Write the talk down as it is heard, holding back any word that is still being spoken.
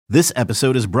This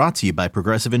episode is brought to you by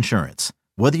Progressive Insurance.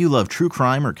 Whether you love true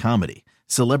crime or comedy,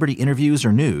 celebrity interviews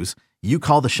or news, you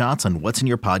call the shots on what's in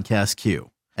your podcast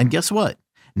queue. And guess what?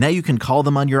 Now you can call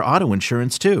them on your auto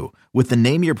insurance too with the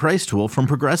Name Your Price tool from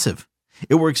Progressive.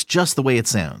 It works just the way it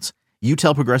sounds. You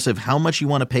tell Progressive how much you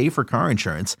want to pay for car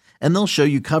insurance, and they'll show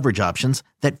you coverage options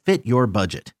that fit your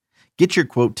budget. Get your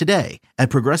quote today at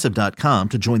Progressive.com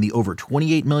to join the over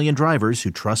 28 million drivers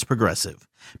who trust Progressive.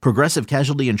 Progressive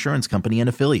Casualty Insurance Company and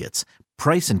Affiliates.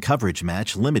 Price and coverage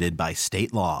match limited by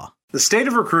state law. The State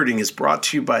of Recruiting is brought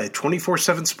to you by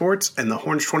 24/7 Sports and the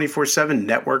Horns 24/7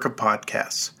 network of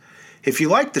podcasts. If you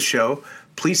like the show,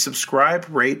 please subscribe,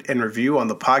 rate, and review on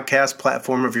the podcast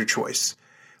platform of your choice.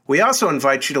 We also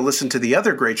invite you to listen to the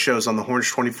other great shows on the Horns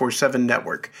 24/7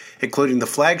 network, including The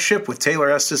Flagship with Taylor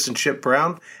Estes and Chip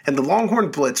Brown, and The Longhorn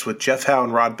Blitz with Jeff Howe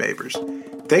and Rod Babers.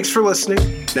 Thanks for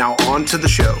listening. Now on to the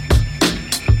show.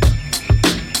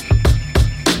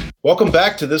 Welcome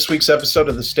back to this week's episode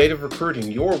of The State of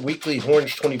Recruiting, your weekly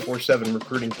Horns 24/7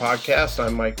 recruiting podcast.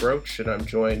 I'm Mike Roach, and I'm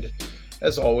joined,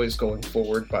 as always, going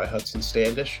forward by Hudson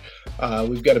Standish.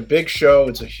 We've got a big show.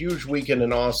 It's a huge weekend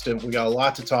in Austin. We got a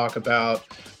lot to talk about.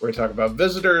 We're going to talk about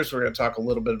visitors. We're going to talk a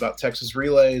little bit about Texas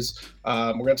relays.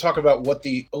 We're going to talk about what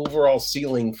the overall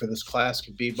ceiling for this class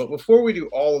could be. But before we do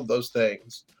all of those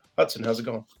things, Hudson, how's it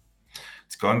going?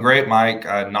 It's going great, Mike.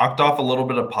 I knocked off a little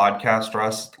bit of podcast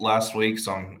rest last week,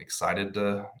 so I'm excited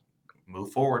to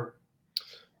move forward.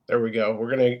 There we go.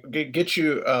 We're going to get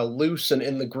you loose and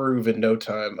in the groove in no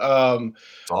time. All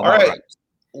right.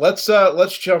 Let's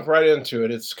jump right into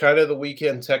it. It's kind of the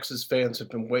weekend Texas fans have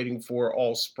been waiting for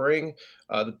all spring,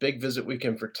 the big visit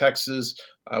weekend for Texas,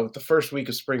 with the first week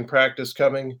of spring practice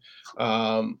coming.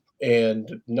 And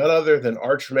none other than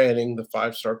Arch Manning, the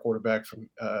five-star quarterback from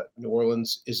New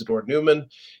Orleans, Isidore Newman,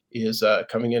 is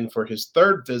coming in for his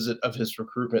third visit of his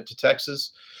recruitment to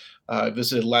Texas.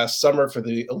 Visited last summer for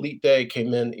the Elite Day,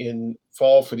 came in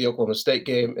fall for the Oklahoma State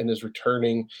game, and is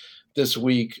returning this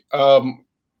week.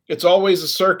 It's always a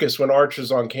circus when Arch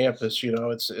is on campus. You know,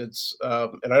 it's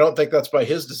and I don't think that's by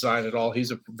his design at all.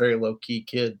 He's a very low-key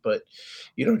kid, but,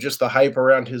 you know, just the hype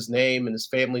around his name and his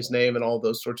family's name and all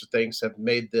those sorts of things have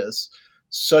made this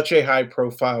such a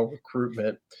high-profile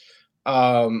recruitment.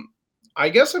 I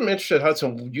guess I'm interested,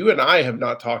 Hudson, you and I have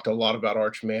not talked a lot about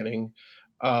Arch Manning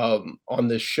on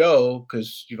this show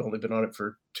because you've only been on it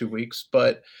for 2 weeks,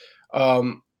 but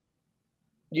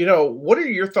you know, what are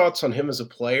your thoughts on him as a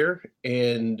player?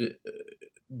 And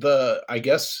I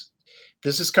guess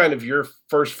this is kind of your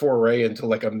first foray into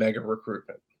like a mega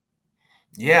recruitment.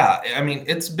 Yeah, I mean,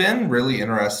 it's been really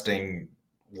interesting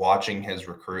watching his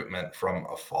recruitment from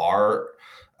afar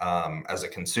as a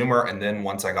consumer. And then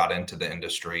once I got into the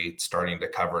industry, starting to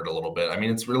cover it a little bit. I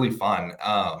mean, it's really fun.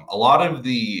 A lot of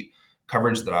the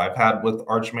coverage that I've had with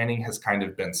Arch Manning has kind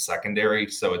of been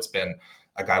secondary. So it's been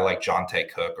a guy like Jonte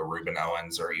Cook or Reuben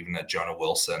Owens or even a Jonah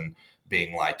Wilson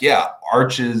being like, yeah,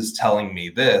 Arch is telling me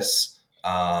this,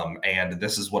 and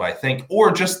this is what I think,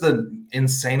 or just the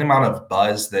insane amount of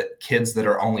buzz that kids that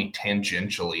are only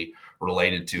tangentially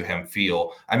related to him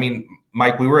feel. I mean,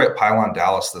 Mike, we were at Pylon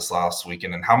Dallas this last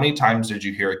weekend, and how many times did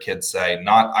you hear a kid say,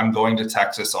 not I'm going to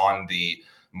Texas on the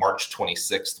March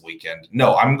 26th weekend.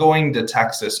 No, I'm going to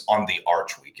Texas on the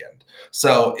Arch weekend.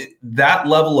 So that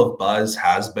level of buzz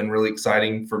has been really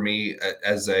exciting for me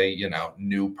as a, you know,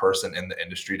 new person in the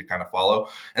industry to kind of follow.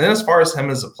 And then as far as him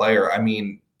as a player, I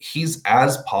mean, he's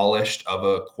as polished of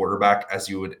a quarterback as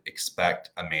you would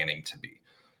expect a Manning to be.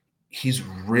 He's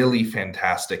really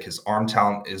fantastic. His arm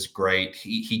talent is great.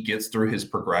 He gets through his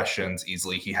progressions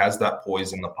easily. He has that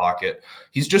poise in the pocket.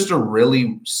 He's just a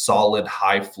really solid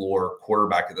high floor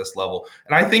quarterback at this level.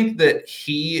 And I think that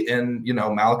he and, you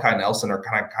know, Malachi Nelson are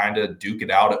kind of duke it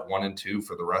out at 1 and 2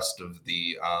 for the rest of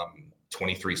the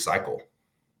 23 cycle.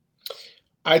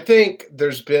 I think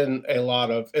there's been a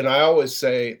lot of, and I always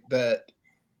say that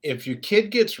if your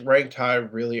kid gets ranked high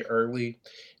really early,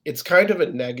 it's kind of a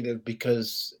negative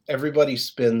because everybody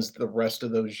spends the rest of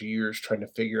those years trying to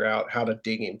figure out how to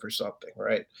dig him for something,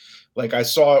 right? Like I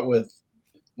saw it with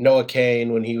Noah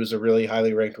Cain when he was a really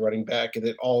highly ranked running back,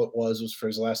 and all it was for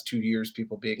his last 2 years,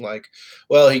 people being like,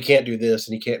 well, he can't do this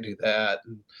and he can't do that.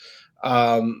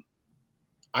 And,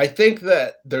 I think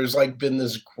that there's like been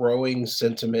this growing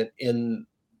sentiment in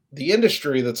the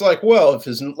industry that's like, well, if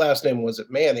his last name wasn't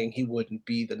Manning, he wouldn't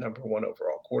be the number 1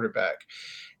 overall quarterback.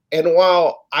 And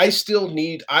while I still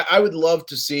I would love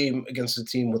to see him against a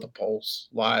team with a pulse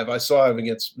live. I saw him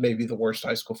against maybe the worst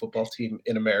high school football team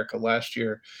in America last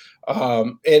year.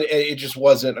 And it just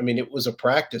wasn't, I mean, it was a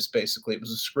practice, basically. It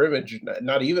was a scrimmage,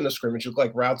 not even a scrimmage. It looked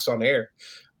like routes on air.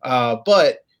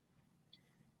 But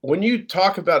when you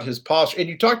talk about his posture, and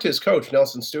you talk to his coach,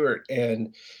 Nelson Stewart,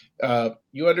 and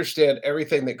you understand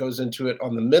everything that goes into it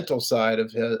on the mental side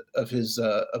of his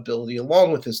ability,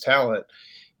 along with his talent.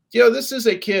 This is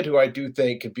a kid who I do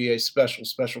think could be a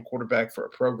special quarterback for a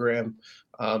program.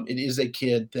 It is a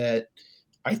kid that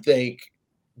I think,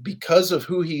 because of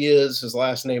who he is, his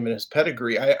last name and his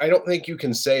pedigree, I don't think you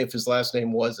can say if his last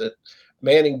name wasn't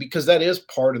Manning, because that is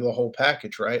part of the whole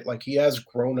package, right? Like, he has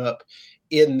grown up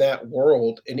in that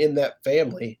world and in that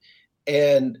family.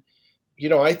 And,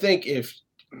 I think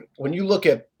when you look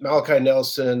at Malachi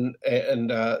Nelson and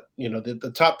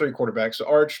the top three quarterbacks,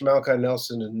 Arch, Malachi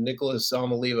Nelson, and Nicholas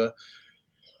Almaliva,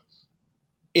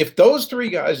 if those three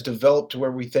guys develop to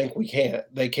where we think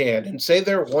they can, and say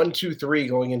they're 1, 2, 3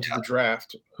 going into the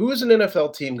draft, who is an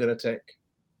NFL team going to take?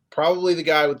 Probably the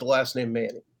guy with the last name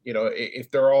Manning,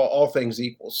 if they're all things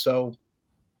equal. So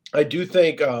I do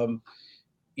think,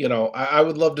 I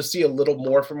would love to see a little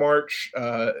more from Arch.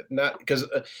 Not because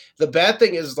the bad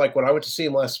thing is, like, when I went to see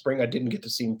him last spring, I didn't get to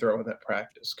see him throw in that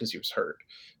practice because he was hurt.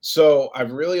 So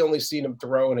I've really only seen him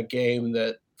throw in a game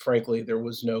that, frankly, there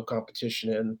was no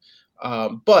competition in.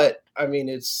 But I mean,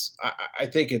 I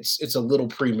think it's a little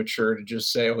premature to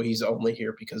just say, oh, he's only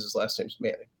here because his last name's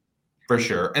Manning. For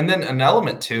sure. And then an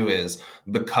element too is,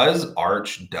 because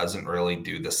Arch doesn't really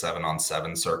do the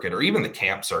 7-on-7 circuit or even the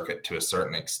camp circuit to a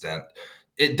certain extent,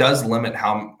 it does limit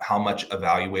how much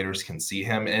evaluators can see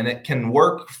him, and it can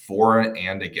work for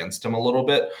and against him a little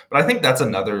bit. But I think that's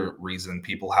another reason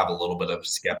people have a little bit of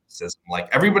skepticism. Like,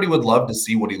 everybody would love to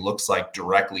see what he looks like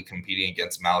directly competing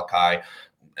against Malachi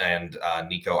and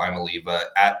Nico Imaliva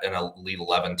at an Elite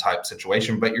 11 type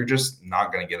situation, but you're just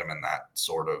not going to get him in that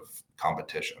sort of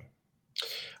competition.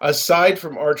 Aside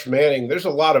from Arch Manning, there's a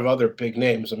lot of other big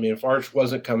names. I mean, if Arch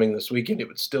wasn't coming this weekend, it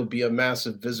would still be a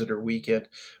massive visitor weekend.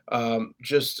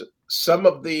 Just some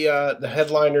of the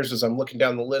headliners, as I'm looking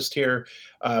down the list here,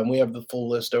 we have the full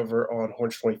list over on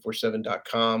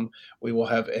horns247.com. We will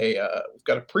have we've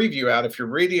got a preview out. If you're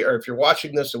reading, or if you're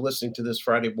watching this or listening to this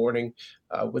Friday morning,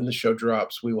 when the show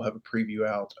drops, we will have a preview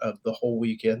out of the whole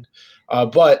weekend.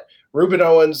 But Ruben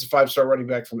Owens, 5-star running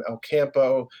back from El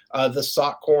Campo. The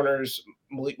sock corners,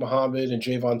 Malik Muhammad and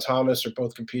Javon Thomas, are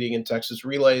both competing in Texas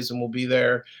relays and will be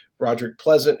there. Roderick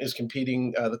Pleasant is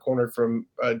competing, the corner from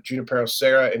Junipero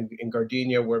Serra in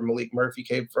Gardenia, where Malik Murphy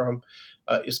came from,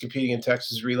 is competing in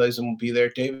Texas relays and will be there.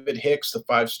 David Hicks, the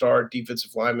 5-star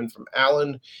defensive lineman from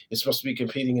Allen, is supposed to be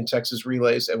competing in Texas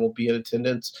relays and will be in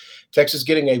attendance. Texas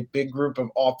getting a big group of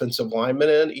offensive linemen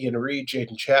in: Ian Reed,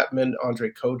 Jaden Chapman,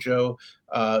 Andre Kojo,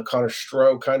 Connor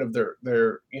Stroh, kind of their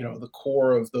the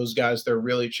core of those guys they're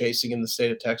really chasing in the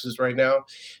state of Texas right now.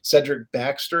 Cedric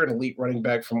Baxter, an elite running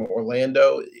back from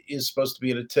Orlando, is supposed to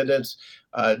be in attendance.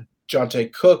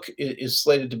 Jonte Cook is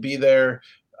slated to be there.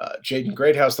 Jaden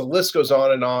Greathouse. The list goes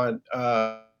on and on.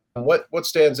 What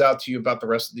stands out to you about the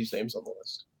rest of these names on the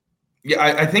list? Yeah,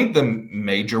 I think the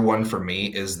major one for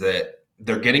me is that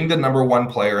they're getting the number one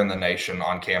player in the nation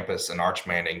on campus in Arch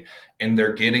Manning, and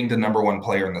they're getting the number one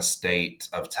player in the state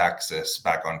of Texas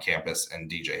back on campus in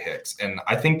DJ Hicks. And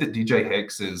I think that DJ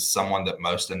Hicks is someone that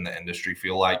most in the industry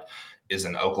feel like is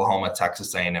an Oklahoma,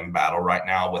 Texas A&M battle right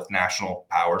now, with national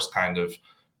powers kind of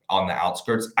on the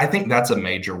outskirts. I think that's a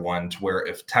major one, to where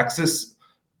if Texas,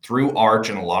 through Arch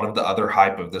and a lot of the other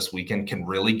hype of this weekend, can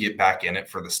really get back in it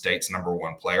for the state's number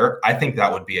one player, I think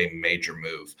that would be a major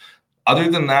move.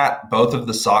 Other than that, both of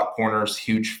the sock corners,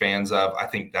 huge fans of. I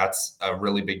think that's a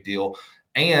really big deal.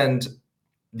 And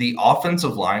the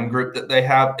offensive line group that they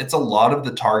have, it's a lot of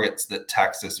the targets that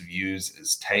Texas views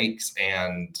as takes,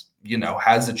 and,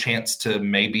 has a chance to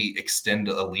maybe extend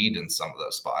a lead in some of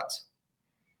those spots.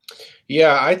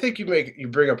 Yeah, I think you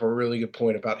bring up a really good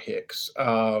point about Hicks,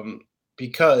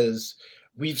 because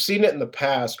we've seen it in the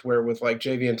past where, with like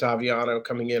Javian Taviano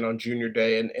coming in on junior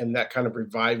day and that kind of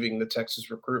reviving the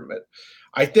Texas recruitment.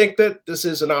 I think that this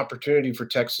is an opportunity for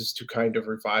Texas to kind of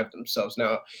revive themselves.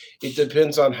 Now, it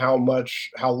depends on how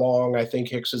long I think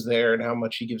Hicks is there and how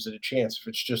much he gives it a chance. If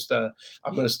it's just I'm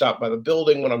going to stop by the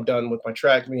building when I'm done with my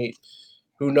track meet,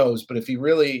 who knows? But if he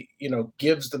really,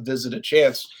 gives the visit a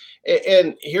chance.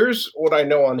 And here's what I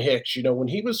know on Hicks. When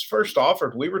he was first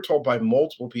offered, we were told by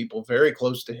multiple people very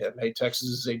close to him, hey, Texas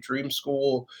is a dream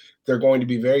school. They're going to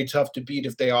be very tough to beat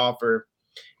if they offer.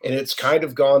 And it's kind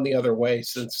of gone the other way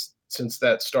since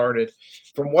that started.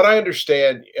 From what I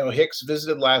understand, Hicks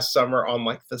visited last summer on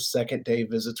like the second day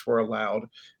visits were allowed.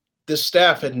 This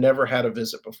staff had never had a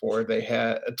visit before. They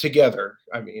had together.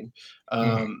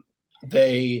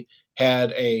 They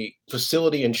had a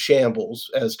facility in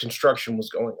shambles as construction was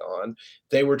going on.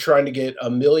 They were trying to get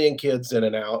 1 million kids in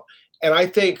and out. And I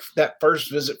think that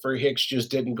first visit for Hicks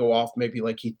just didn't go off maybe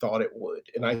like he thought it would.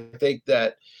 And I think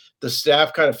that the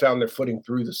staff kind of found their footing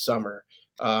through the summer,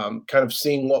 kind of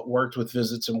seeing what worked with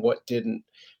visits and what didn't.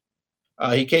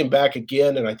 He came back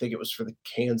again, and I think it was for the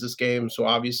Kansas game. So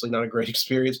obviously not a great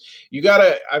experience.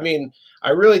 I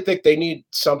really think they need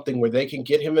something where they can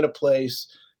get him in a place,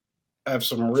 have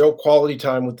some real quality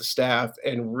time with the staff,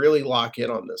 and really lock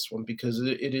in on this one because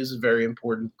it is a very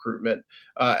important recruitment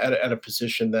at a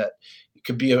position that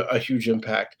could be a huge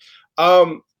impact.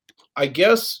 I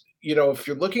guess, if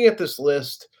you're looking at this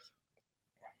list,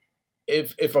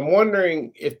 if I'm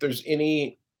wondering if there's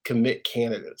any commit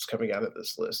candidates coming out of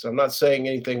this list, I'm not saying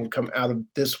anything will come out of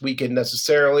this weekend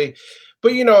necessarily,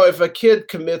 but if a kid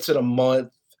commits in a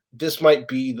month, this might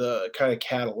be the kind of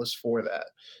catalyst for that.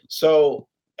 So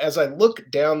as I look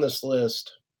down this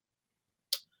list,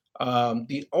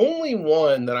 the only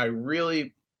one that I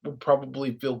really would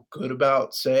probably feel good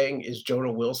about saying is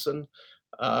Jonah Wilson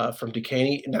from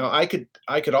Duquesne. Now, I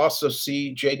could also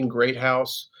see Jaden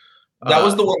Greathouse. That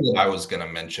was the one that I was going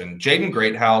to mention. Jaden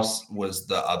Greathouse was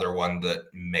the other one that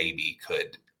maybe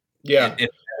could. Yeah.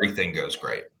 If everything goes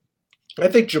great. I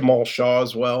think Jamal Shaw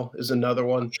as well is another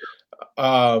one.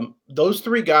 Those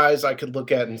three guys I could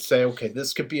look at and say, okay,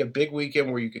 this could be a big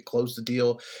weekend where you could close the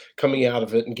deal coming out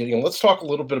of it and getting them. Let's talk a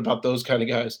little bit about those kind of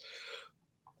guys.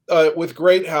 With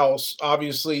Greathouse,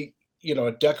 obviously,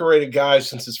 a decorated guy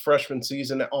since his freshman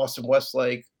season at Austin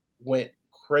Westlake, went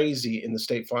crazy in the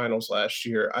state finals last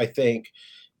year. I think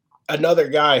another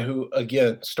guy who,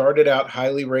 again, started out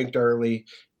highly ranked early.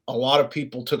 A lot of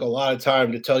people took a lot of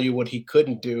time to tell you what he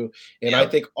couldn't do. And I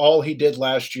think all he did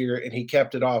last year, and he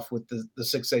kept it off with the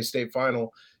 6A state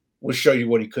final, was show you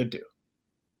what he could do.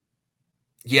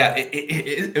 Yeah,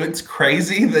 it's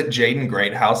crazy that Jaden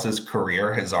Greathouse's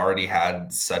career has already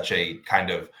had such a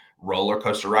kind of roller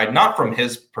coaster ride, not from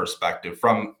his perspective.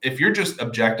 From if you're just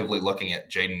objectively looking at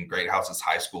Jaden Greathouse's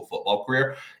high school football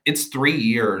career, it's 3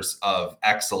 years of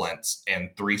excellence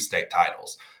and 3 state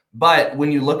titles. But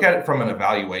when you look at it from an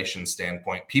evaluation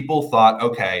standpoint, people thought,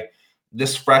 okay,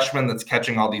 this freshman that's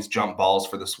catching all these jump balls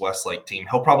for this Westlake team,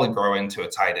 he'll probably grow into a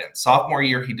tight end. Sophomore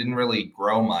year, he didn't really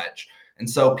grow much. And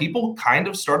so people kind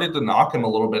of started to knock him a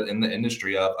little bit in the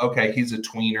industry of, okay, he's a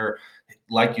tweener.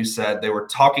 Like you said, they were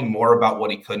talking more about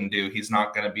what he couldn't do. He's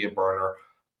not going to be a burner.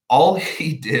 All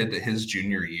he did his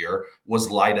junior year was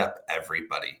light up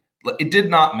everybody. It did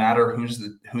not matter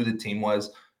who the team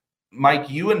was. Mike,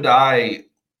 you and I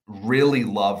really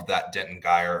loved that Denton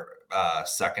Guyer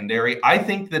secondary. I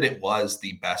think that it was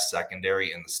the best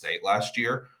secondary in the state last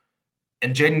year.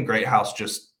 And Jaden Greathouse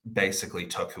just basically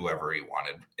took whoever he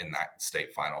wanted in that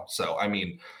state final. So, I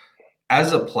mean,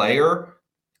 as a player,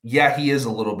 yeah, he is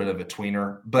a little bit of a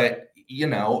tweener, but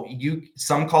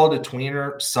some call it a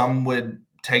tweener. Some would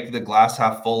take the glass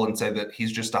half full and say that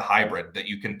he's just a hybrid that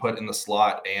you can put in the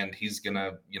slot and he's going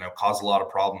to, cause a lot of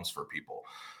problems for people.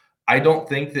 I don't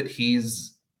think that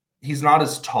he's not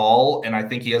as tall, and I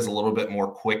think he has a little bit more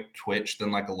quick twitch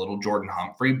than like a little Jordan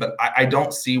Humphrey, but I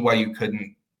don't see why you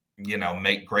couldn't,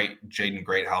 make Jaden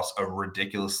Greathouse a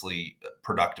ridiculously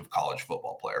productive college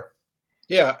football player.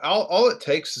 Yeah, all it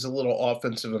takes is a little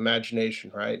offensive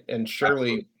imagination, right? And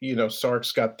surely,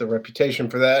 Sark's got the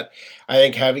reputation for that. I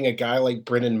think having a guy like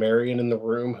Brennan Marion in the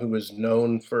room who is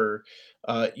known for,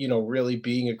 really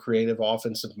being a creative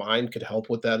offensive mind could help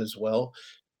with that as well.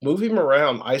 Move him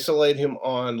around, isolate him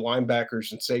on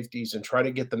linebackers and safeties, and try to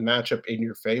get the matchup in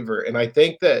your favor. And I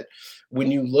think that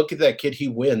when you look at that kid, he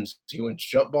wins. He wins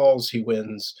jump balls, he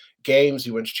wins games,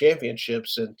 he wins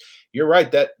championships. And you're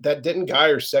right, that Denton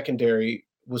Guyer secondary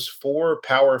was 4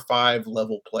 Power 5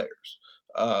 level players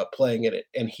playing in it,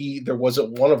 and there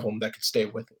wasn't one of them that could stay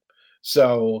with him.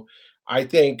 So I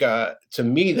think to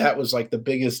me that was like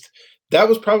that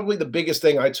was probably the biggest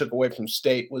thing I took away from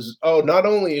state was, not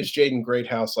only is Jaden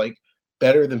Greathouse like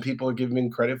better than people are giving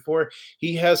him credit for,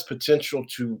 he has potential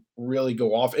to really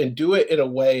go off and do it in a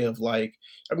way of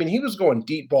he was going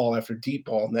deep ball after deep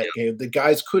ball in that game. The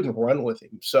guys couldn't run with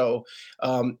him. So,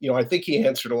 I think he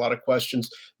answered a lot of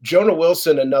questions. Jonah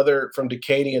Wilson, another from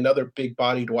Duquesne, another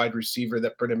big-bodied wide receiver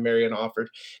that Brennan Marion offered.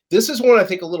 This is one I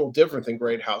think a little different than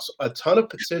Greathouse. A ton of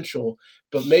potential,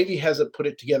 but maybe hasn't put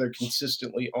it together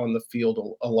consistently on the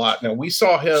field a lot. Now, we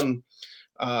saw him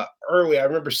early. I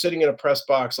remember sitting in a press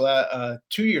box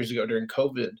 2 years ago during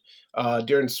COVID,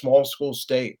 during small school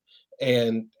state.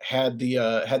 and had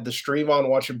the stream on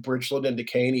watching Bridgeland and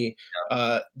Decaney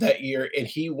that year, and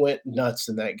he went nuts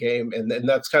in that game. And then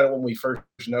that's kind of when we first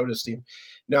noticed him.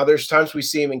 Now there's times we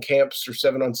see him in camps or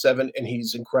 7-on-7, and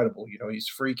he's incredible. He's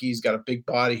freaky. He's got a big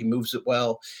body. He moves it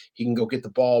well. He can go get the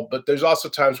ball. But there's also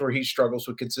times where he struggles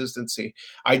with consistency.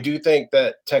 I do think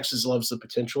that Texas loves the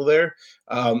potential there.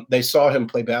 They saw him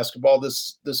play basketball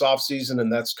this offseason,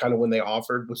 and that's kind of when they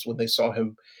offered, was when they saw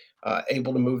him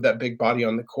able to move that big body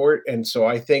on the court. And so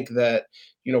I think that,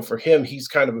 for him, he's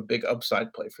kind of a big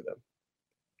upside play for them.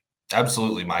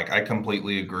 Absolutely, Mike. I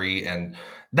completely agree. And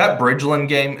that Bridgeland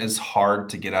game is hard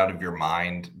to get out of your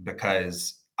mind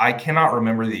because I cannot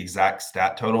remember the exact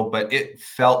stat total, but it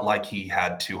felt like he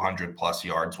had 200 plus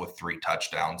yards with 3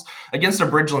 touchdowns against a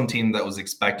Bridgeland team that was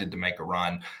expected to make a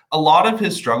run. A lot of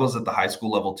his struggles at the high school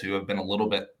level too have been a little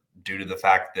bit due to the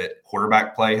fact that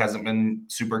quarterback play hasn't been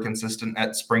super consistent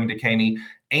at Spring Decaney.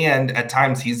 And at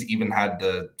times he's even had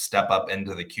to step up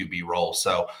into the QB role.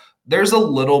 So there's a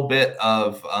little bit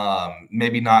of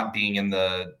maybe not being in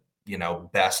the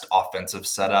best offensive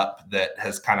setup that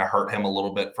has kind of hurt him a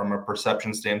little bit from a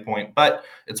perception standpoint. But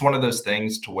it's one of those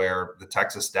things to where the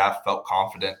Texas staff felt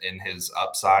confident in his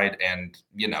upside and,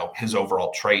 his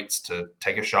overall traits to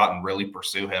take a shot and really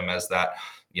pursue him as that,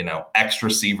 X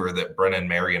receiver that Brennan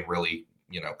Marion really,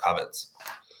 covets.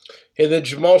 And then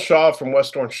Jamal Shaw from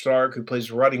West Orange Stark, who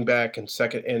plays running back and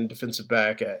second and defensive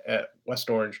back at West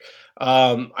Orange,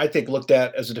 I think looked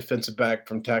at as a defensive back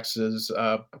from Texas,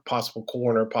 possible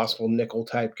corner, possible nickel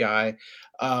type guy.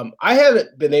 I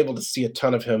haven't been able to see a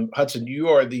ton of him. Hudson, you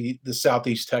are the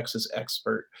Southeast Texas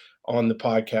expert on the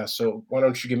podcast, so why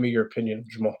don't you give me your opinion of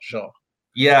Jamal Shaw?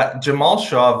 Yeah, Jamal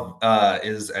Shaw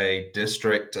is a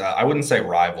district, I wouldn't say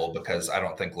rival because I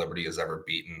don't think Liberty has ever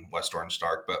beaten West Orange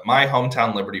Stark, but my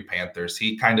hometown Liberty Panthers,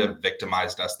 he kind of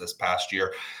victimized us this past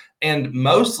year. And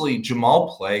mostly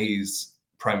Jamal plays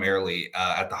primarily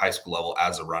at the high school level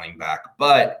as a running back,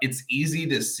 but it's easy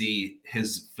to see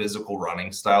his physical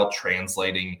running style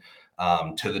translating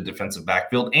to the defensive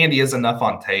backfield. And he has enough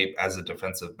on tape as a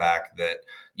defensive back that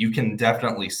you can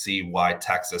definitely see why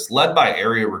Texas, led by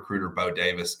area recruiter Bo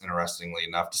Davis, interestingly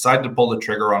enough, decided to pull the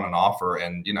trigger on an offer.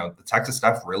 And, the Texas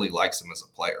staff really likes him as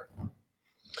a player.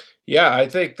 Yeah, I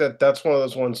think that's one of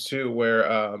those ones too,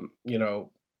 where,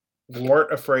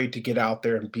 weren't afraid to get out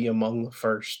there and be among the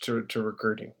first to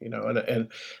recruiting, and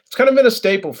it's kind of been a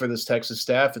staple for this Texas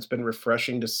staff. It's been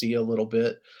refreshing to see a little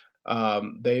bit.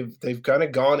 They've kind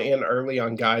of gone in early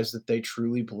on guys that they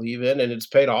truly believe in, and it's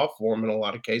paid off for them in a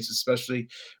lot of cases, especially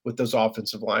with those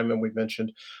offensive linemen we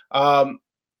mentioned.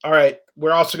 All right,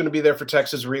 we're also going to be there for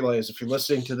Texas Relays. If you're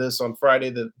listening to this on Friday,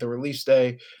 the release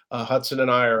day, Hudson and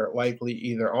I are likely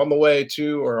either on the way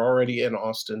to or already in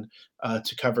Austin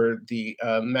to cover the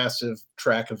massive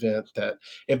track event that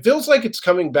it feels like it's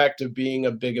coming back to being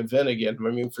a big event again. I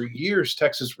mean, for years,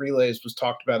 Texas Relays was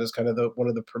talked about as kind of one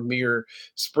of the premier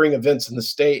spring events in the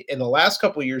state. In the last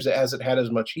couple of years, it hasn't had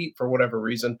as much heat for whatever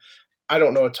reason. I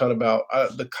don't know a ton about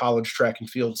the college track and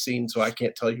field scene, so I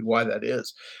can't tell you why that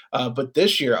is. But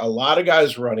this year, a lot of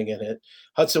guys running in it.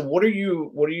 Hudson, what are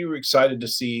you excited to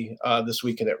see this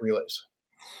weekend at Relays?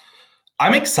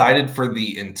 I'm excited for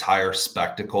the entire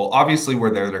spectacle. Obviously,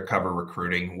 we're there to cover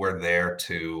recruiting. We're there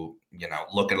to,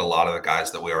 look at a lot of the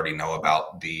guys that we already know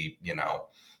about, the,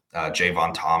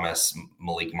 Javon Thomas,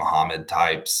 Malik Muhammad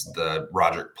types, the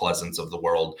Roderick Pleasants of the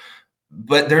world.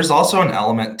 But there's also an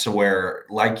element to where,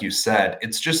 like you said,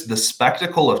 it's just the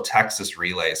spectacle of Texas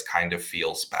Relays kind of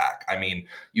feels back. I mean,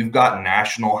 you've got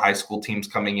national high school teams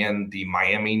coming in. The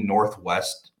Miami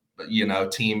Northwest,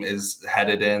 team is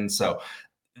headed in. So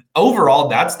overall,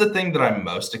 that's the thing that I'm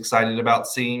most excited about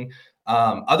seeing.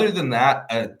 Other than that,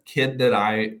 a kid that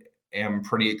I am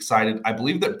pretty excited. I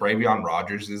believe that Bravion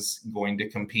Rogers is going to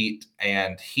compete,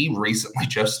 and he recently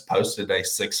just posted a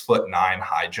 6'9"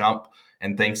 high jump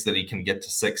and thinks that he can get to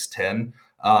 6'10".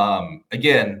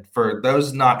 Again, for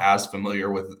those not as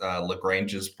familiar with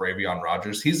LaGrange's Bravion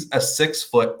Rogers, he's a 6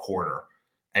 foot corner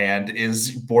and is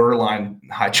borderline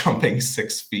high jumping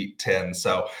 6'10".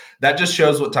 So that just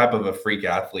shows what type of a freak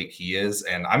athlete he is.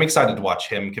 And I'm excited to watch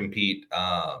him compete.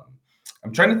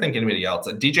 I'm trying to think anybody else.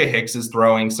 DJ Hicks is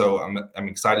throwing, so I'm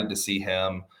excited to see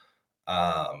him.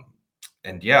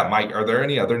 And yeah, Mike, are there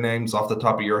any other names off the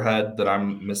top of your head that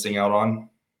I'm missing out on?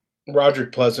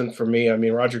 Roderick Pleasant for me. I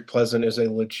mean, Roderick Pleasant is a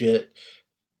legit,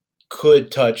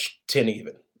 could touch 10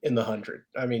 even in the 100.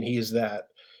 I mean, he is that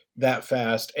that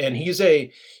fast, and he's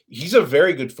a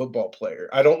very good football player.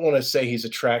 I don't want to say he's a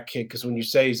track kid, because when you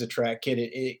say he's a track kid,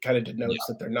 it kind of denotes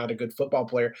that they're not a good football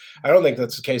player. I don't think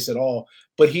that's the case at all,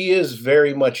 but he is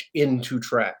very much into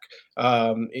track.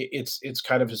 It's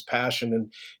kind of his passion,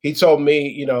 and he told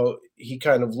me, he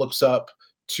kind of looks up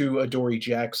to Adoree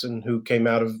Jackson, who came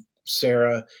out of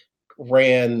Sarah,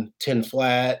 ran 10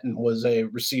 flat and was a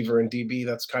receiver in DB.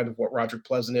 That's kind of what Roderick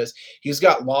Pleasant is. He's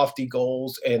got lofty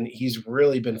goals, and he's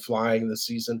really been flying this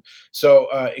season. So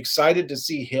excited to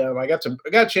see him. I got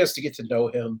a chance to get to know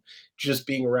him just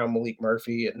being around Maalik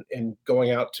Murphy and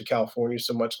going out to California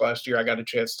so much last year. I got a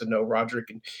chance to know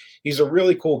Roderick, and he's a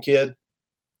really cool kid.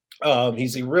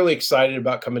 He's really excited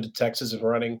about coming to Texas and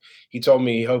running. He told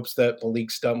me he hopes that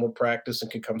Malik's done with practice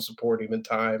and can come support him in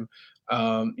time,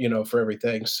 for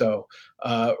everything. So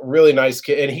really nice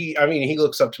kid. And he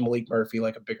looks up to Maalik Murphy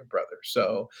like a bigger brother.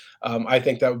 So I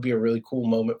think that would be a really cool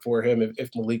moment for him if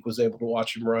Malik was able to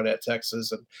watch him run at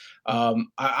Texas. And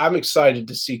I'm excited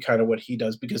to see kind of what he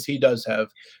does, because he does have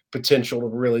potential to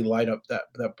really light up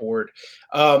that board.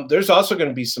 There's also going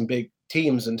to be some big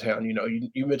teams in town.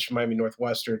 You mentioned Miami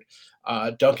Northwestern.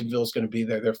 Duncanville is going to be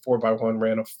there. Their 4x1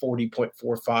 ran a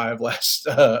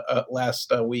 40.45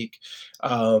 last week.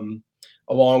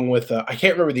 Along with I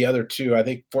can't remember the other two. I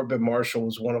think Fort Bend Marshall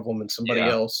was one of them, and somebody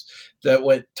else that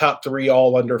went top 3,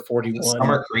 all under 41.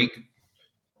 Summer Creek.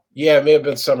 Yeah, it may have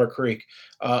been Summer Creek.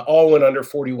 All went under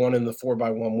 41 in the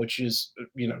 4x1, which is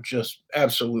just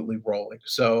absolutely rolling.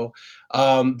 So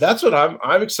that's what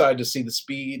I'm excited to see, the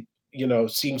speed.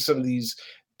 Seeing some of these.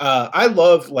 I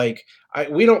love,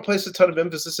 we don't place a ton of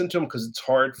emphasis into them because it's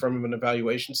hard from an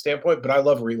evaluation standpoint, but I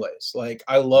love relays.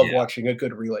 I love watching a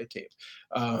good relay team.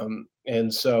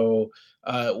 And so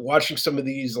watching some of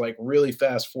these really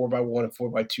fast 4x1 and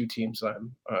 4x2 teams,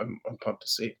 I'm pumped to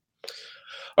see.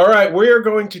 All right, we are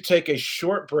going to take a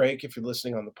short break if you're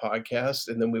listening on the podcast,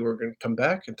 and then we were going to come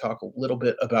back and talk a little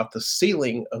bit about the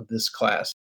ceiling of this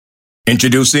class.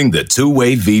 Introducing the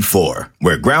Two-Way V4,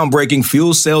 where groundbreaking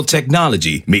fuel cell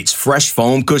technology meets fresh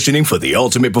foam cushioning for the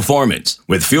ultimate performance.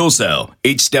 With fuel cell,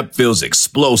 each step feels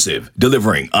explosive,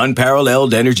 delivering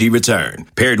unparalleled energy return.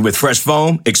 Paired with fresh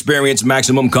foam, experience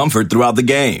maximum comfort throughout the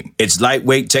game. Its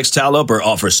lightweight textile upper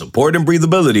offers support and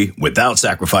breathability without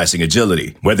sacrificing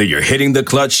agility. Whether you're hitting the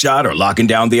clutch shot or locking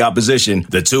down the opposition,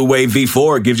 the Two-Way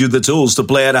V4 gives you the tools to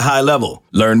play at a high level.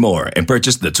 Learn more and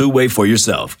purchase the Two-Way for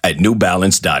yourself at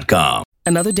newbalance.com.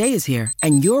 Another day is here,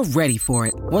 and you're ready for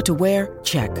it. What to wear?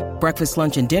 Check. Breakfast,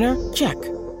 lunch, and dinner? Check.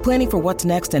 Planning for what's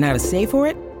next and how to save for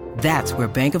it? That's where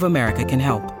Bank of America can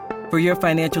help. For your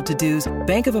financial to-dos,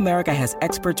 Bank of America has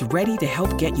experts ready to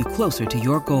help get you closer to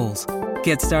your goals.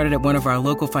 Get started at one of our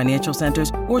local financial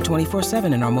centers or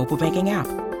 24/7 in our mobile banking app.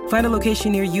 Find a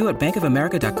location near you at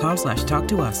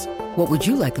bankofamerica.com/talktous. What would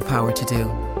you like the power to do?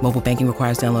 Mobile banking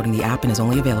requires downloading the app and is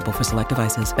only available for select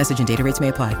devices. Message and data rates may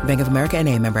apply. Bank of America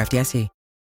N.A., member FDIC.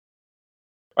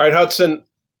 All right, Hudson.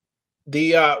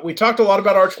 We talked a lot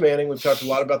about Arch Manning. We've talked a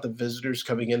lot about the visitors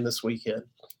coming in this weekend.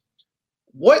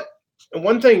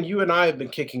 One thing you and I have been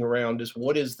kicking around is,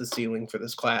 what is the ceiling for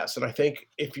this class? And I think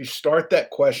if you start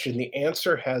that question, the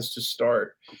answer has to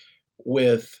start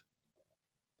with,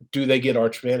 do they get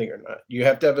Arch Manning or not? You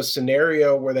have to have a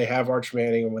scenario where they have Arch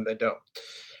Manning and when they don't.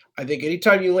 I think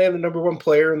anytime you land the number one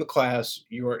player in the class,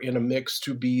 you are in a mix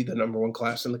to be the number one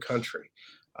class in the country.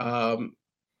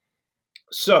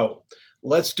 So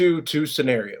let's do two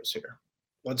scenarios here.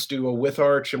 Let's do a with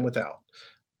Arch and without.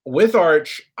 With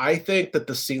Arch, I think that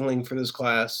the ceiling for this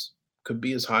class could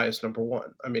be as high as number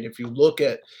one. I mean, if you look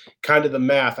at kind of the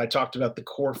math, I talked about the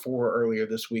core four earlier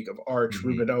this week of Arch,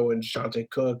 Rueben Owens, Johntay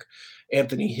Cook,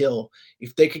 Anthony Hill.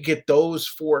 If they could get those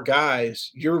four guys,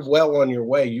 you're well on your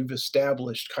way. You've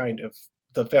established kind of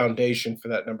the foundation for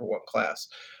that number one class.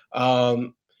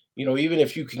 Even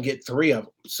if you can get three of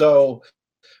them. So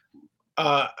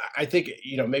I think,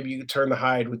 maybe you could turn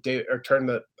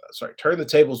the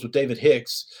tables with David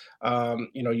Hicks.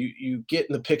 You get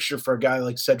in the picture for a guy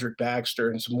like Cedric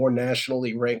Baxter and some more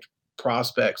nationally ranked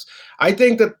prospects. I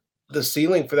think that the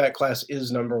ceiling for that class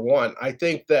is number one. I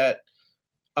think that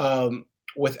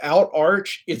without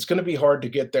Arch, it's going to be hard to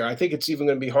get there. I think it's even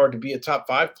going to be hard to be a top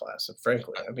five class,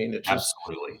 frankly. I mean, it's just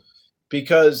absolutely,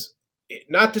 because,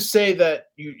 not to say that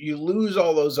you lose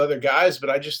all those other guys, but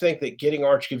I just think that getting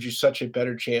Arch gives you such a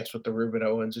better chance with the Rueben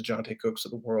Owens and Johntay Cooks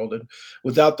of the world. And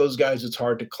without those guys, it's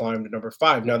hard to climb to number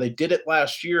five. Now, they did it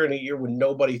last year in a year when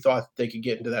nobody thought they could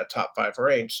get into that top five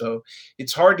range. So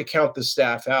it's hard to count the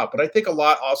staff out. But I think a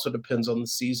lot also depends on the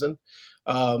season.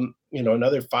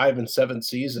 Another 5-7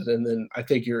 season, and then I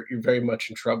think you're very much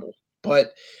in trouble.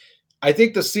 But I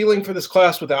think the ceiling for this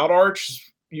class without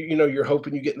Arch you're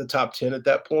hoping you get in the top 10 at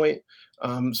that point,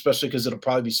 especially because it'll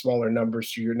probably be smaller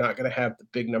numbers, so you're not going to have the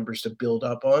big numbers to build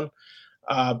up on.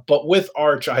 But with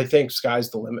Arch, I think sky's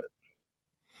the limit.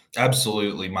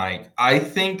 Absolutely, Mike. I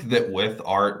think that with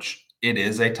Arch, it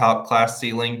is a top class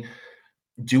ceiling.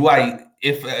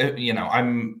 If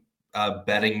I'm a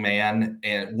betting man,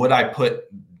 and would I put,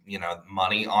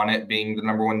 money on it being the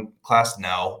number one class?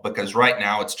 No, because right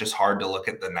now it's just hard to look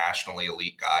at the nationally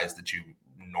elite guys that you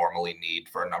normally need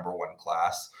for a number one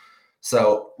class.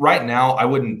 So right now I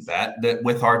wouldn't bet that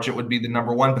with Arch it would be the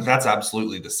number one, but that's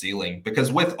absolutely the ceiling, because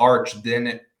with Arch, then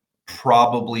it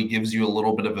probably gives you a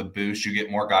little bit of a boost. You get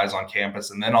more guys on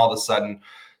campus, and then all of a sudden,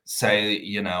 say,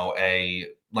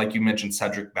 like you mentioned,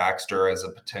 Cedric Baxter as a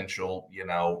potential,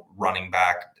 running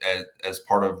back as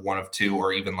part of one of two,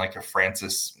 or even like a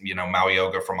Francis,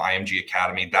 Mauyoga from IMG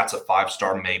Academy. That's a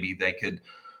 5-star. Maybe they could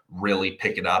really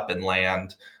pick it up and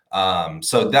land.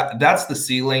 So that's the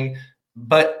ceiling.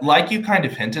 But like you kind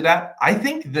of hinted at, I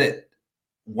think that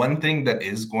one thing that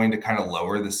is going to kind of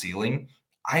lower the ceiling,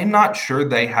 I'm not sure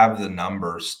they have the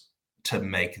numbers to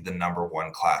make the number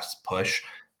one class push.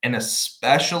 And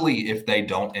especially if they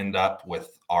don't end up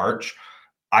with Arch,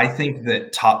 I think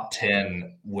that top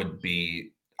 10 would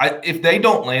be, if they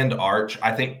don't land Arch,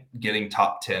 I think getting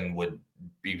top 10 would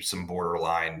be some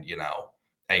borderline,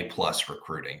 A+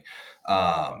 recruiting,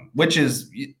 which is,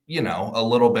 a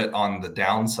little bit on the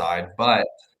downside, but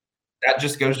that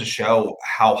just goes to show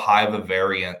how high of a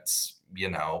variance,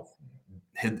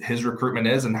 his recruitment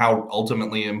is and how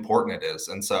ultimately important it is.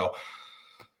 And so,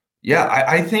 yeah,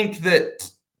 I think that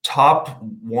top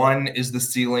 1 is the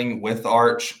ceiling with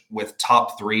Arch, with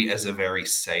top 3 as a very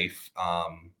safe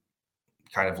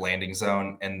kind of landing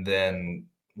zone. And then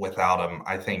without him,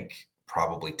 I think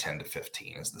probably 10 to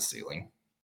 15 is the ceiling.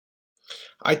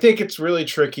 I think it's really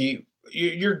tricky.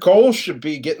 Your goal should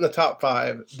be get in the top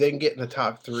 5, then get in the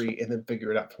top 3, and then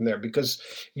figure it out from there. Because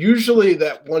usually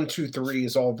that 1, 2, 3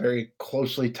 is all very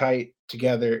closely tight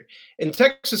together. And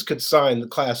Texas could sign the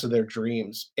class of their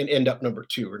dreams and end up number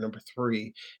 2 or number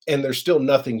 3, and there's still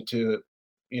nothing to,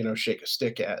 shake a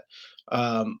stick at.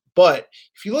 But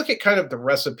if you look at kind of the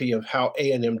recipe of how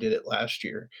A&M did it last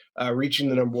year, reaching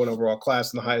the number 1 overall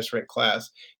class and the highest ranked class,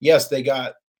 yes, they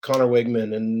got Connor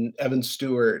Wigman and Evan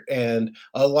Stewart and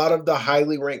a lot of the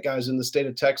highly ranked guys in the state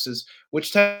of Texas,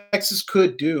 which Texas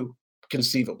could do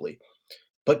conceivably.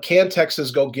 But can Texas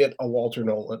go get a Walter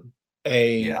Nolan,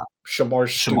 Shamar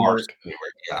Stewart?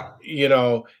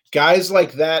 Guys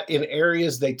like that in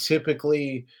areas they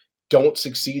typically don't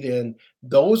succeed in?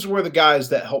 Those were the guys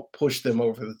that helped push them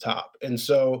over the top. And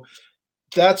so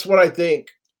that's what I think,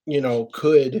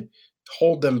 could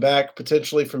hold them back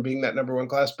potentially from being that number 1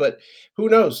 class, but who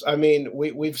knows? I mean,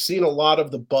 we've seen a lot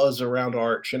of the buzz around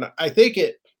Arch, and I think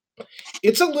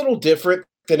it's a little different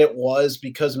than it was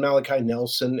because Malachi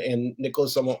Nelson and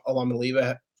Nicholas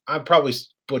Alamaliva, I'm probably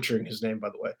butchering his name, by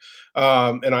the way,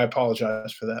 and I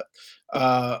apologize for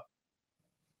that.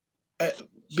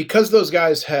 Because those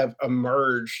guys have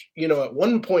emerged, at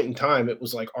one point in time, it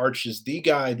was like Arch is the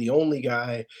guy, the only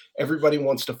guy. Everybody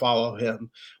wants to follow him.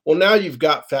 Well, now you've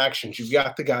got factions. You've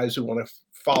got the guys who want to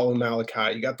follow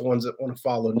Malachi. You got the ones that want to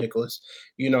follow Nicholas.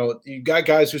 You got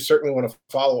guys who certainly want to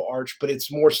follow Arch, but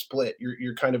it's more split.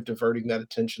 You're kind of diverting that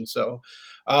attention. So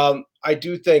I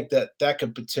do think that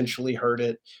could potentially hurt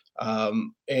it.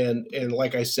 And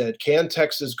like I said, can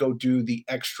Texas go do the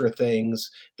extra things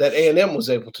that A&M was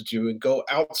able to do and go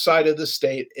outside of the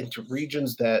state into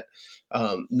regions that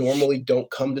normally don't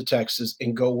come to Texas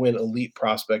and go win elite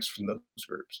prospects from those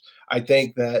groups? I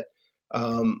think that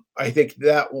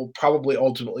will probably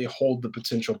ultimately hold the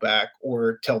potential back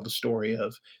or tell the story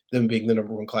of them being the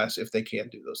number 1 class if they can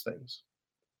do those things.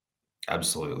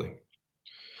 Absolutely.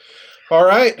 All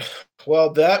right.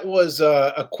 Well, that was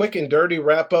a quick and dirty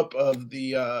wrap up of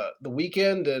the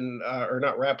weekend, and or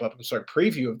not wrap up. I'm sorry,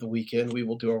 preview of the weekend. We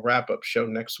will do a wrap up show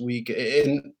next week,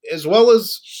 and as well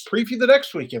as preview the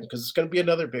next weekend because it's going to be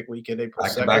another big weekend, April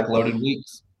 2nd. Back loaded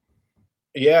weeks.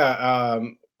 Yeah.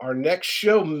 Our next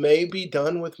show may be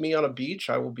done with me on a beach.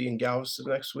 I will be in Galveston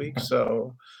next week,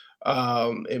 so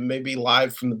it may be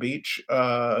live from the beach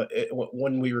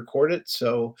when we record it.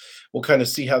 So we'll kind of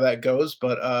see how that goes.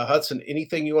 But Hudson,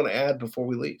 anything you want to add before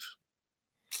we leave?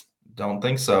 Don't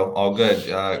think so. All good.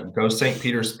 Go St.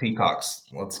 Peter's Peacocks.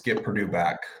 Let's get Purdue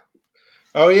back.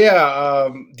 Oh yeah.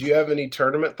 Do you have any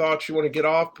tournament thoughts you want to get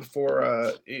off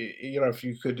before? If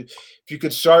you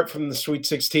could start from the Sweet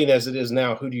 16 as it is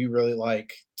now, who do you really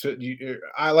like?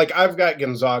 I've got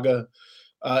Gonzaga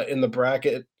in the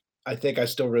bracket. I think I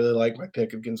still really like my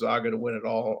pick of Gonzaga to win it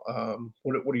all.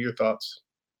 What are your thoughts?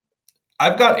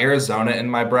 I've got Arizona in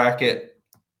my bracket.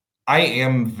 I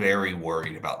am very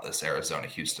worried about this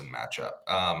Arizona-Houston matchup.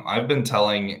 I've been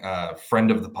telling a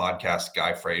friend of the podcast,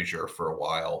 Guy Frazier, for a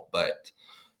while, but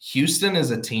Houston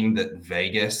is a team that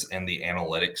Vegas and the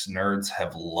analytics nerds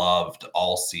have loved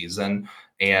all season,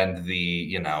 and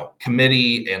the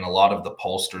committee and a lot of the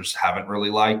pollsters haven't really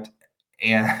liked.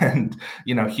 And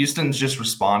Houston's just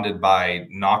responded by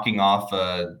knocking off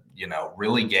a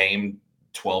really game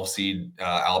 12 seed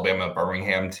Alabama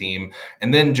Birmingham team,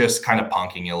 and then just kind of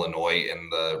punking Illinois in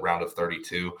the round of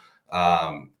 32.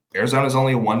 Arizona's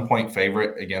only a 1-point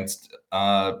favorite against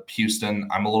Houston.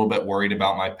 I'm a little bit worried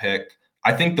about my pick.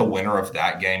 I think the winner of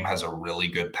that game has a really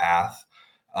good path.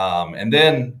 And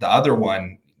then the other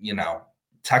one,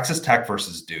 Texas Tech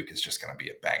versus Duke is just going to be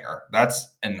a banger. That's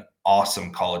an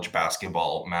awesome college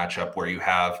basketball matchup where you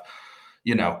have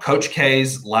Coach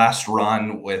K's last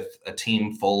run with a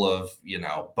team full of,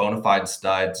 bona fide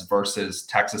studs versus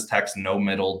Texas Tech's no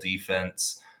middle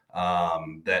defense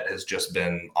that has just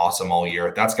been awesome all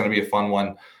year. That's going to be a fun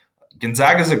one.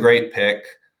 Gonzaga is a great pick.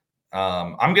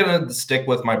 I'm going to stick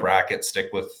with my bracket, stick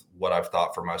with what I've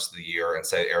thought for most of the year and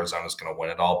say Arizona's going to win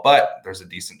it all. But there's a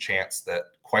decent chance that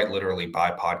quite literally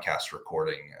by podcast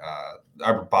recording,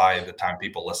 or by the time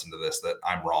people listen to this, that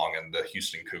I'm wrong and the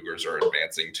Houston Cougars are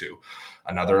advancing to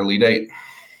another Elite Eight.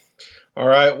 All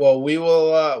right. Well,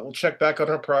 we'll check back on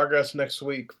our progress next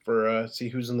week for see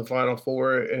who's in the Final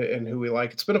Four and who we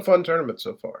like. It's been a fun tournament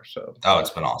so far. So it's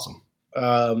been awesome.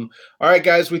 All right,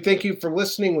 guys, we thank you for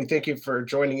listening. We thank you for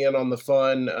joining in on the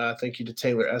fun. Thank you to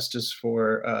Taylor Estes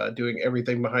for doing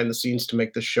everything behind the scenes to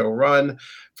make this show run.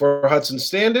 For Hudson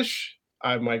Standish,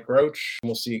 I'm Mike Roach.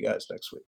 We'll see you guys next week.